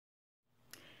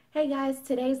Hey guys,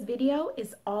 today's video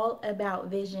is all about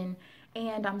vision,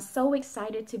 and I'm so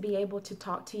excited to be able to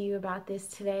talk to you about this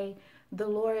today. The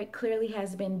Lord clearly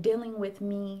has been dealing with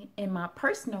me in my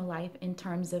personal life in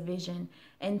terms of vision,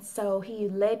 and so He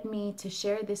led me to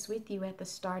share this with you at the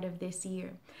start of this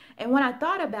year. And when I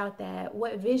thought about that,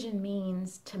 what vision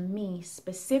means to me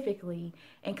specifically,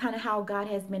 and kind of how God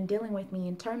has been dealing with me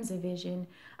in terms of vision,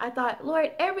 I thought,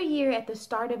 Lord, every year at the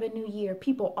start of a new year,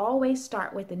 people always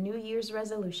start with a New Year's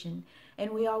resolution.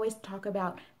 And we always talk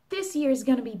about this year is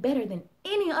going to be better than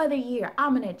any other year.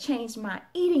 I'm going to change my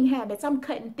eating habits. I'm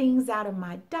cutting things out of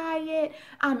my diet.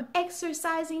 I'm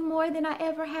exercising more than I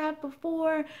ever have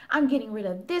before. I'm getting rid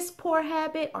of this poor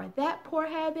habit or that poor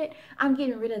habit. I'm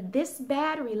getting rid of this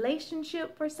bad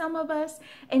relationship for some of us.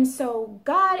 And so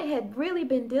God had really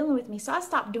been dealing with me. So I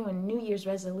stopped doing New Year's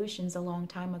resolutions a long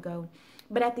time ago.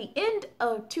 But at the end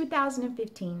of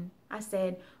 2015, I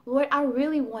said, Lord, I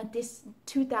really want this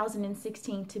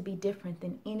 2016 to be different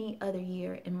than any other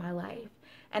year in my life.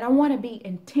 And I want to be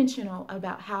intentional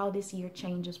about how this year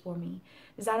changes for me.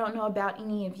 Because I don't know about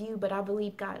any of you, but I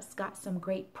believe God's got some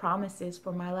great promises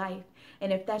for my life.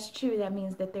 And if that's true, that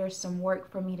means that there's some work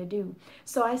for me to do.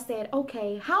 So I said,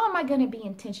 okay, how am I going to be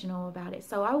intentional about it?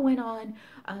 So I went on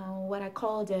what I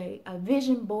called a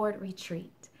vision board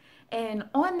retreat. And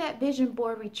on that vision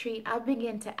board retreat, I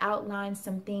began to outline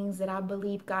some things that I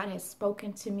believe God has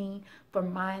spoken to me for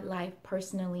my life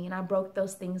personally. And I broke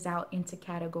those things out into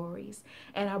categories.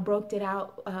 And I broke it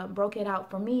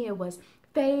out for me. It was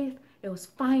faith, it was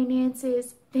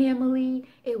finances, family,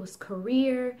 it was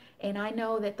career. And I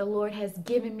know that the Lord has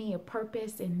given me a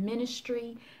purpose in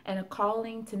ministry and a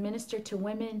calling to minister to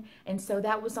women. And so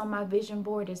that was on my vision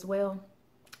board as well.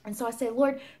 And so I said,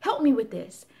 Lord, help me with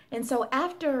this. And so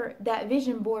after that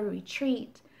vision board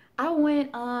retreat, I went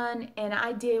on and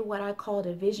I did what I called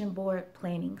a vision board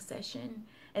planning session.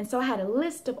 And so I had a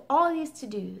list of all these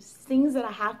to-dos, things that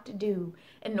I have to do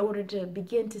in order to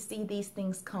begin to see these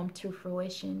things come to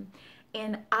fruition.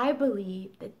 And I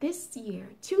believe that this year,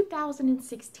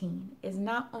 2016, is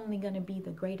not only going to be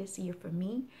the greatest year for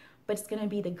me, but it's going to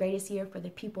be the greatest year for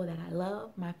the people that I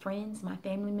love, my friends, my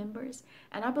family members.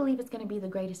 And I believe it's going to be the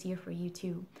greatest year for you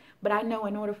too. But I know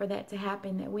in order for that to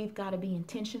happen, that we've got to be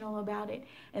intentional about it.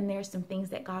 And there's some things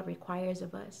that God requires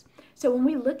of us. So when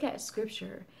we look at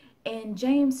scripture in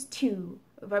James 2,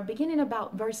 beginning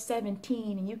about verse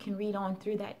 17, and you can read on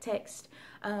through that text,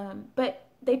 but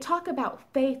they talk about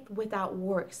faith without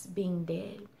works being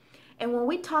dead. And when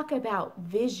we talk about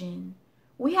vision,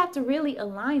 we have to really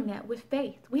align that with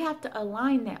faith. We have to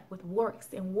align that with works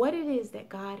and what it is that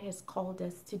God has called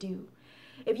us to do.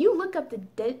 If you look up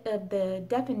the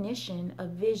definition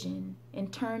of vision in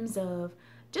terms of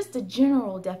just a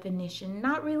general definition,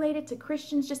 not related to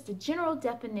Christians, just a general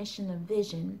definition of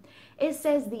vision, it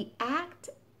says the act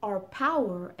or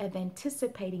power of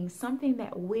anticipating something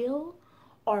that will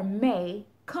or may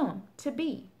come to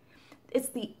be. It's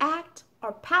the act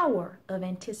or power of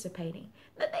anticipating.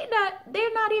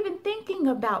 They're not even thinking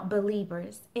about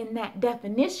believers in that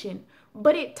definition,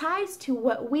 but it ties to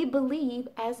what we believe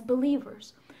as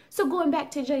believers. So going back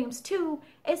to James 2,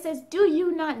 it says, do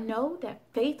you not know that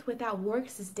faith without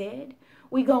works is dead?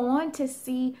 We go on to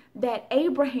see that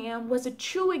Abraham was a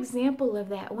true example of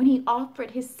that when he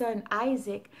offered his son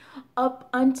Isaac up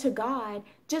unto God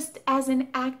just as an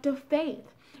act of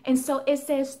faith. And so it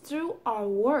says, through our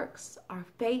works, our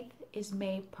faith is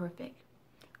made perfect.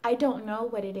 I don't know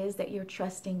what it is that you're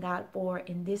trusting God for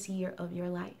in this year of your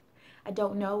life. I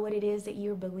don't know what it is that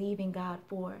you're believing God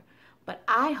for, but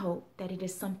I hope that it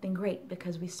is something great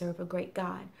because we serve a great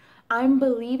God. I'm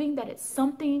believing that it's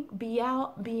something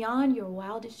beyond your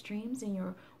wildest dreams and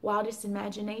your wildest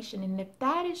imagination. And if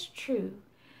that is true,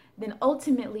 then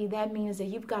ultimately that means that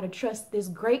you've got to trust this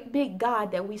great big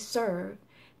God that we serve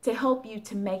to help you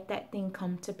to make that thing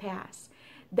come to pass.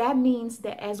 That means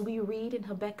that as we read in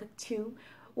Habakkuk 2,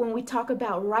 when we talk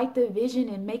about write the vision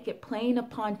and make it plain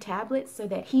upon tablets so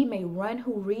that he may run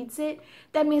who reads it,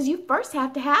 that means you first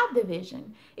have to have the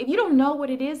vision. If you don't know what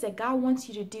it is that God wants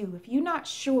you to do, if you're not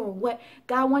sure what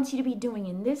God wants you to be doing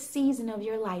in this season of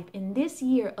your life, in this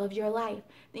year of your life,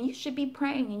 then you should be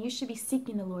praying and you should be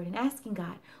seeking the Lord and asking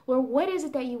God, Lord, what is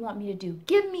it that you want me to do?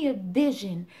 Give me a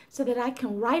vision so that I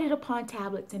can write it upon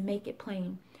tablets and make it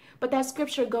plain. But that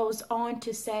scripture goes on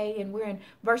to say, and we're in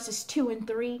verses 2 and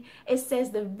 3, it says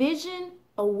the vision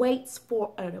awaits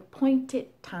for an appointed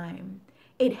time.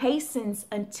 It hastens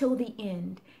until the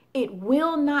end. It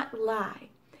will not lie.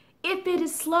 If it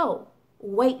is slow,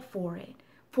 wait for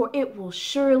it will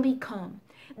surely come.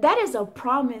 That is a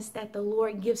promise that the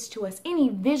Lord gives to us. Any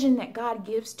vision that God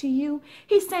gives to you,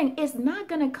 he's saying it's not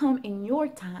going to come in your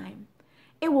time.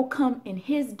 It will come in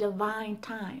his divine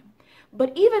time.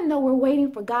 But even though we're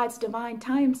waiting for God's divine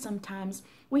time sometimes,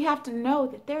 we have to know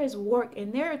that there is work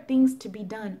and there are things to be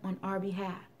done on our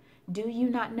behalf. Do you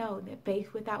not know that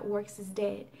faith without works is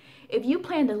dead? If you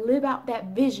plan to live out that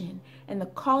vision and the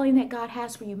calling that God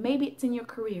has for you, maybe it's in your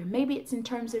career, maybe it's in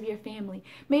terms of your family,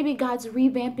 maybe God's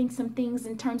revamping some things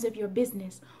in terms of your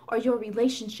business or your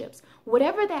relationships,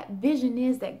 whatever that vision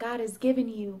is that God has given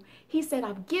you, he said,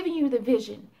 I've given you the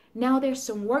vision. Now there's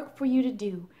some work for you to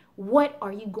do. What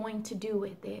are you going to do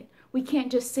with it? We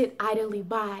can't just sit idly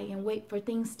by and wait for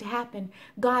things to happen.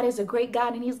 God is a great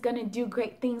God and he's going to do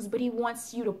great things, but he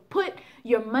wants you to put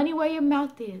your money where your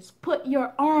mouth is. Put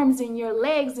your arms and your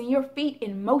legs and your feet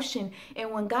in motion.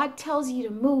 And when God tells you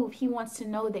to move, he wants to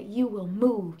know that you will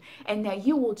move and that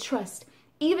you will trust.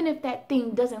 Even if that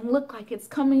thing doesn't look like it's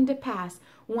coming to pass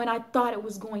when I thought it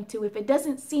was going to, if it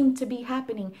doesn't seem to be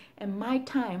happening in my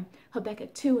time,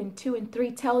 Habakkuk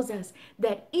 2:2-3 tells us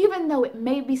that even though it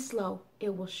may be slow,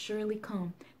 it will surely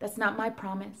come. That's not my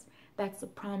promise. That's the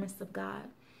promise of God.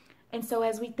 And so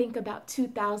as we think about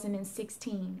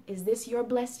 2016, is this your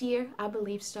blessed year? I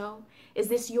believe so. Is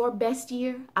this your best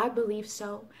year? I believe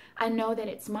so. I know that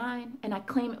it's mine and I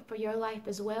claim it for your life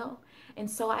as well. And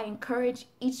so I encourage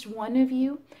each one of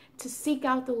you to seek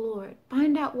out the Lord.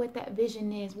 Find out what that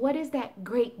vision is. What is that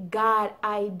great God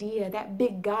idea, that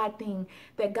big God thing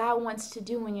that God wants to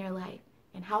do in your life?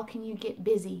 And how can you get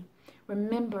busy?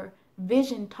 Remember,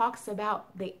 vision talks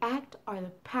about the act or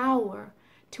the power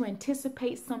to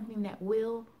anticipate something that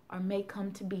will or may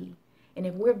come to be. And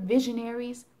if we're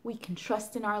visionaries, we can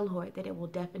trust in our Lord that it will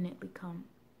definitely come.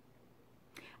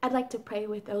 I'd like to pray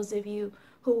with those of you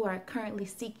who are currently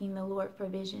seeking the Lord for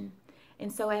vision.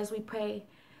 And so as we pray,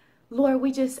 Lord,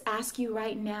 we just ask you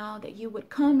right now that you would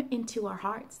come into our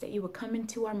hearts, that you would come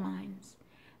into our minds,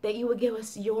 that you would give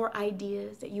us your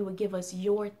ideas, that you would give us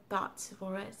your thoughts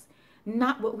for us,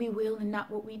 not what we will and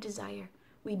not what we desire.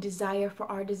 We desire for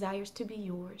our desires to be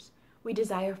yours. We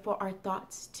desire for our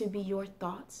thoughts to be your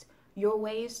thoughts, your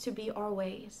ways to be our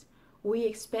ways. We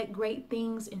expect great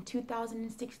things in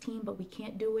 2016, but we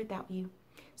can't do it without you.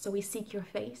 So we seek your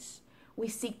face. We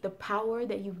seek the power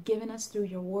that you've given us through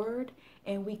your word,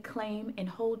 and we claim and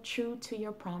hold true to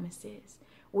your promises.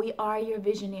 We are your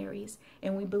visionaries,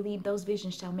 and we believe those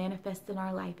visions shall manifest in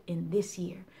our life in this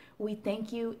year. We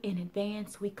thank you in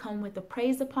advance. We come with the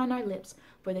praise upon our lips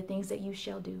for the things that you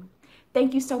shall do.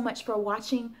 Thank you so much for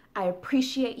watching. I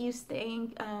appreciate you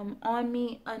staying on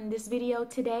me on this video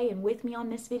today and with me on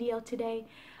this video today.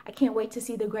 I can't wait to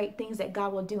see the great things that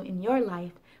God will do in your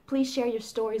life. Please share your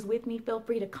stories with me. Feel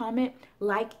free to comment,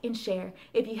 like, and share.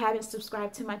 If you haven't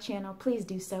subscribed to my channel, please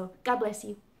do so. God bless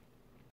you.